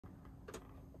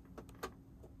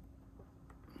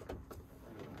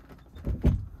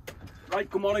Right,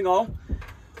 good morning all.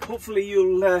 Hopefully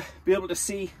you'll be able to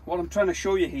see what I'm trying to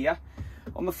show you here.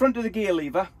 On the front of the gear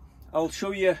lever, I'll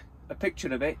show you a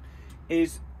picture of it,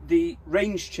 is the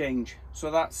range change.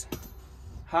 So that's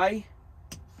high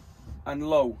and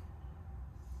low.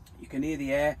 You can hear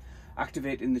the air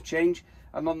activating the change.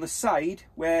 And on the side,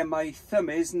 where my thumb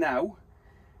is now,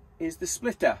 is the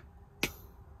splitter.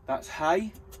 That's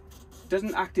high.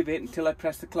 Doesn't activate until I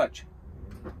press the clutch.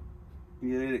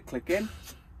 You let it click in.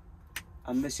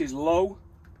 And this is low.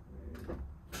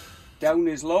 Down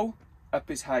is low, up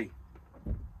is high.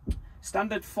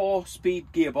 Standard 4-speed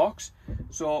gearbox.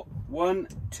 So 1,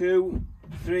 2,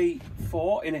 3,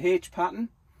 4 in a H pattern.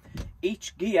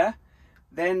 Each gear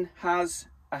then has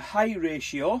a high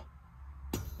ratio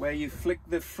where you flick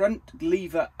the front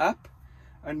lever up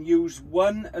and use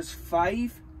 1 as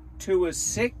 5, 2 as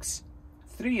 6,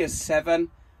 3 as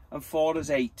 7 and 4 as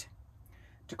 8.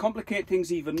 To complicate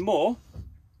things even more,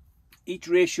 each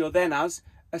ratio then has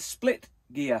a split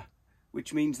gear,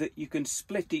 which means that you can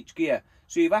split each gear.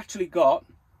 So you've actually got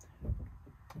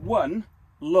 1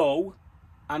 low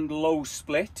and low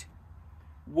split,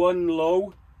 1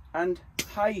 low and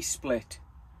high split,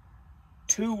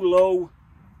 2 low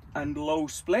and low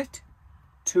split,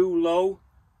 2 low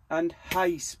and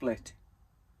high split,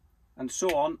 and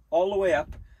so on all the way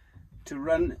up to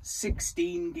run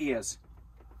 16 gears.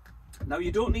 Now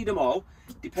you don't need them all,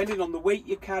 depending on the weight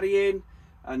you're carrying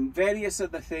and various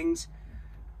other things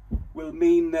will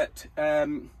mean that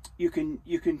you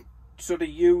can sort of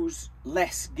use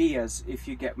less gears, if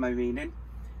you get my meaning.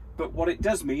 But what it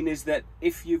does mean is that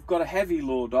if you've got a heavy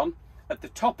load on at the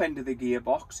top end of the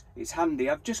gearbox, it's handy.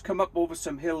 I've just come up over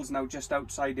some hills now just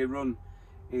outside Irun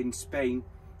in Spain,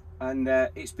 and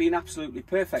it's been absolutely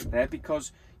perfect there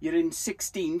because you're in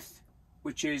 16th,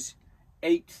 which is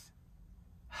 8th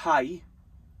high,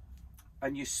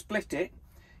 and you split it.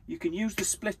 You can use the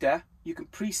splitter, you can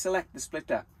pre-select the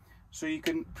splitter. So you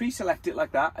can pre-select it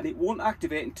like that and it won't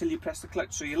activate until you press the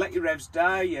clutch. So you let your revs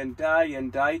die and die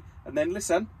and die, and then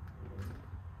listen,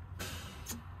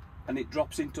 and it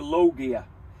drops into low gear.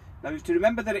 Now you have to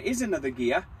remember that it is another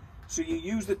gear, so you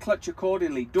use the clutch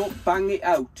accordingly. Don't bang it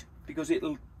out, because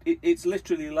it's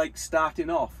literally like starting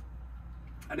off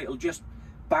and it'll just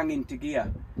bang into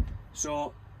gear.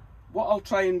 So what I'll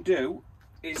try and do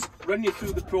is run you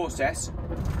through the process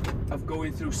of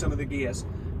going through some of the gears.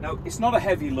 Now it's not a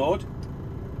heavy load,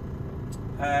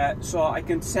 so I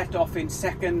can set off in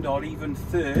second or even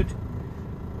third,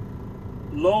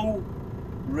 low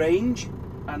range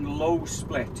and low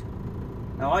split.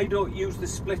 Now I don't use the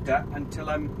splitter until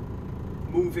I'm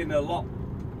moving a lot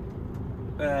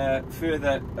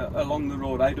further along the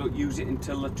road. I don't use it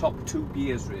until the top 2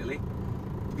 gears really,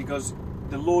 because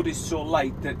the load is so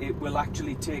light that it will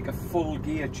actually take a full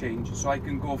gear change. So I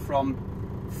can go from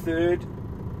 3rd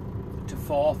to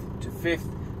 4th to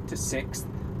 5th to 6th.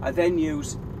 I then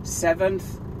use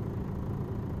 7th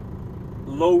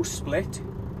low split,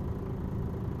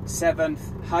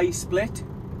 7th high split,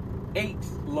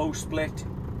 8th low split,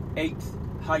 8th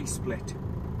high split.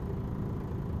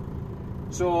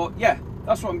 So yeah,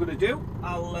 that's what I'm going to do.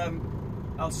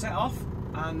 I'll set off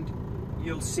and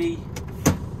you'll see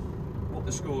what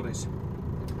the score is.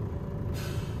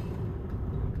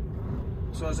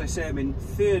 So as I say, I'm in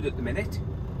 3rd at the minute,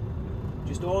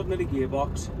 just ordinary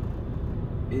gearbox,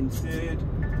 in 3rd,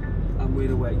 and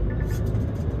we're away.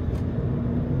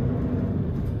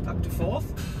 Up to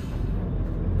 4th.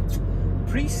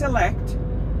 Pre-select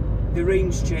the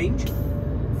range change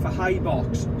for high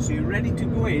box. So you're ready to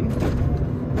go in.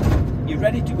 You're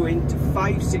ready to go into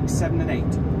 5, 6, 7 and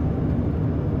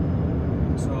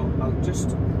 8. So I'll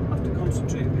just have to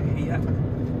concentrate a bit here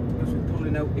because we're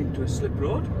pulling out into a slip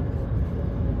road.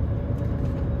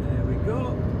 There we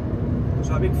go.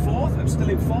 So I'm in 4th, I'm still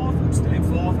in 4th, I'm still in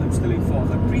 4th, I'm still in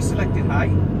 4th. I've pre-selected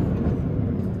high.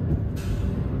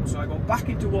 So I go back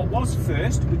into what was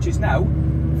 1st, which is now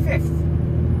 5th.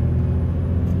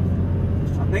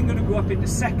 I'm then going to go up into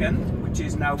 2nd, which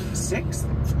is now 6th.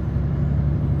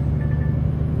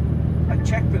 I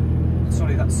check that,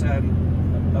 sorry, that's a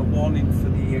warning for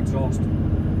the exhaust.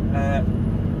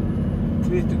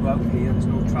 Clear to go out here, there's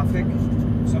no traffic.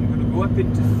 So I'm going to go up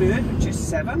into 3rd, which is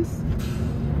 7th.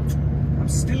 I'm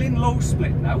still in low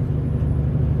split now.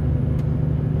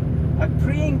 I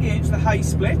pre-engage the high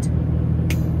split.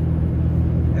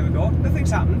 There we go, nothing's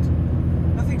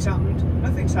happened. Nothing's happened,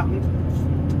 nothing's happened.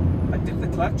 I dip the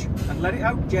clutch and let it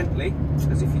out gently,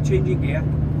 as if you're changing gear.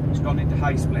 It's gone into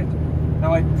high split.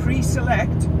 Now I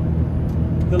pre-select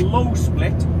the low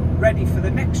split, ready for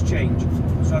the next change.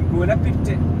 So I'm going up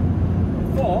into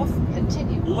 4th,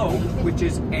 low, which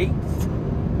is 8th.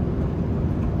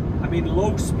 I'm in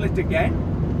low split again.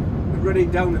 We're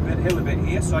running down a hill a bit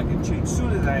here, so I can change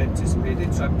sooner than I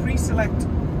anticipated. So I pre-select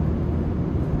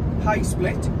high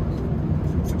split,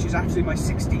 which is actually my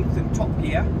 16th and top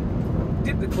gear.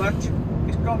 Dip the clutch,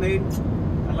 it's gone in,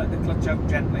 and let the clutch out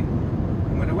gently,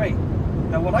 and we're away.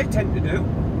 Now what I tend to do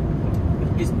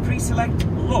is pre-select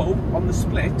low on the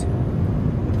split,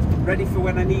 ready for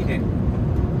when I need it.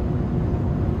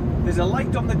 There's a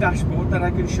light on the dashboard that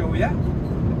I can show you,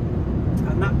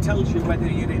 and that tells you whether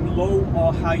you're in low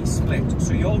or high split,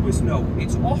 so you always know.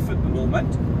 It's off at the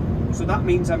moment, so that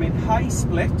means I'm in high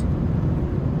split,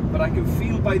 but I can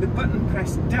feel by the button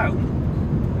pressed down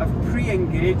I've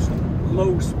pre-engaged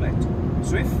low split.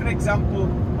 So if, for example,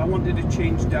 I wanted to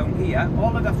change down here,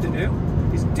 all I'd have to do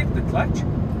is dip the clutch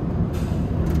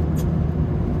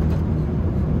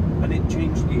and it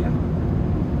changed gear.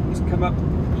 It's come up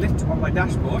lit on my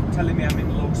dashboard telling me I'm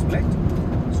in low split.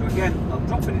 So again, I'll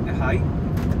drop it into high.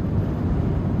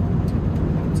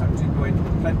 It's actually going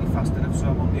plenty fast enough, so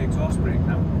I'm on the exhaust brake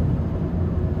now.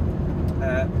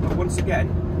 But once again,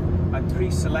 I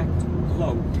pre-select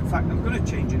low. In fact, I'm going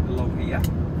to change into low here.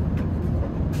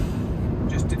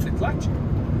 Just dip the clutch,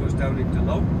 goes down into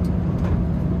low,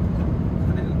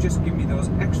 and it'll just give me those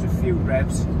extra few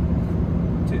revs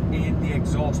to aid the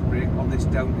exhaust brake on this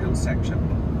downhill section.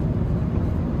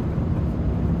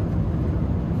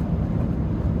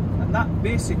 And that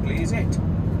basically is it.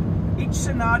 Each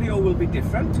scenario will be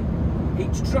different,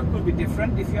 each truck will be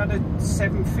different. If you had a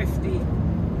 750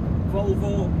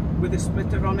 Volvo with a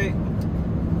splitter on it,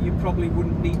 you probably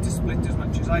wouldn't need to split as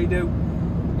much as I do.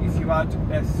 If you had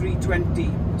a 320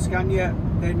 Scania,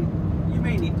 then you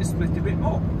may need to split a bit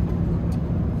more.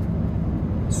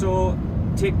 So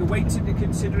take the weights into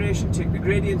consideration, take the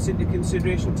gradients into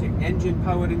consideration, take the engine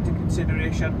power into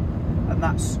consideration, and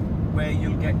that's where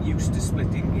you'll get used to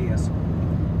splitting gears.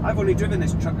 I've only driven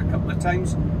this truck a couple of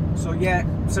times, so yeah,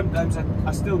 sometimes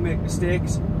I still make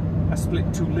mistakes. I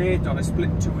split too late or I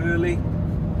split too early,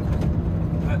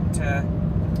 but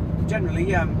generally,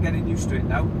 yeah, I'm getting used to it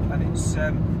now, and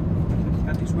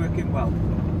it's working well.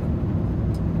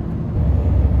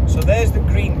 So there's the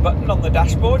green button on the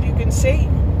dashboard, you can see,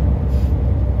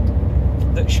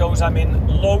 that shows I'm in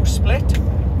low split.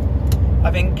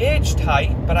 I've engaged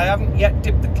high, but I haven't yet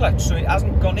dipped the clutch, so it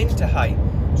hasn't gone into high.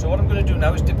 So what I'm going to do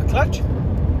now is dip the clutch.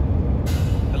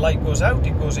 The light goes out,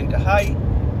 it goes into high,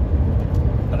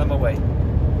 and I'm away.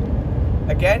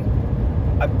 Again,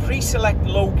 I pre-select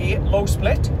low gear, low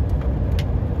split.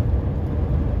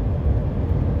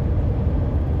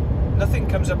 Nothing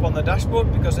comes up on the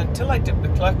dashboard because until I dip the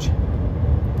clutch,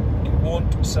 it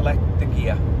won't select the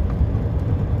gear.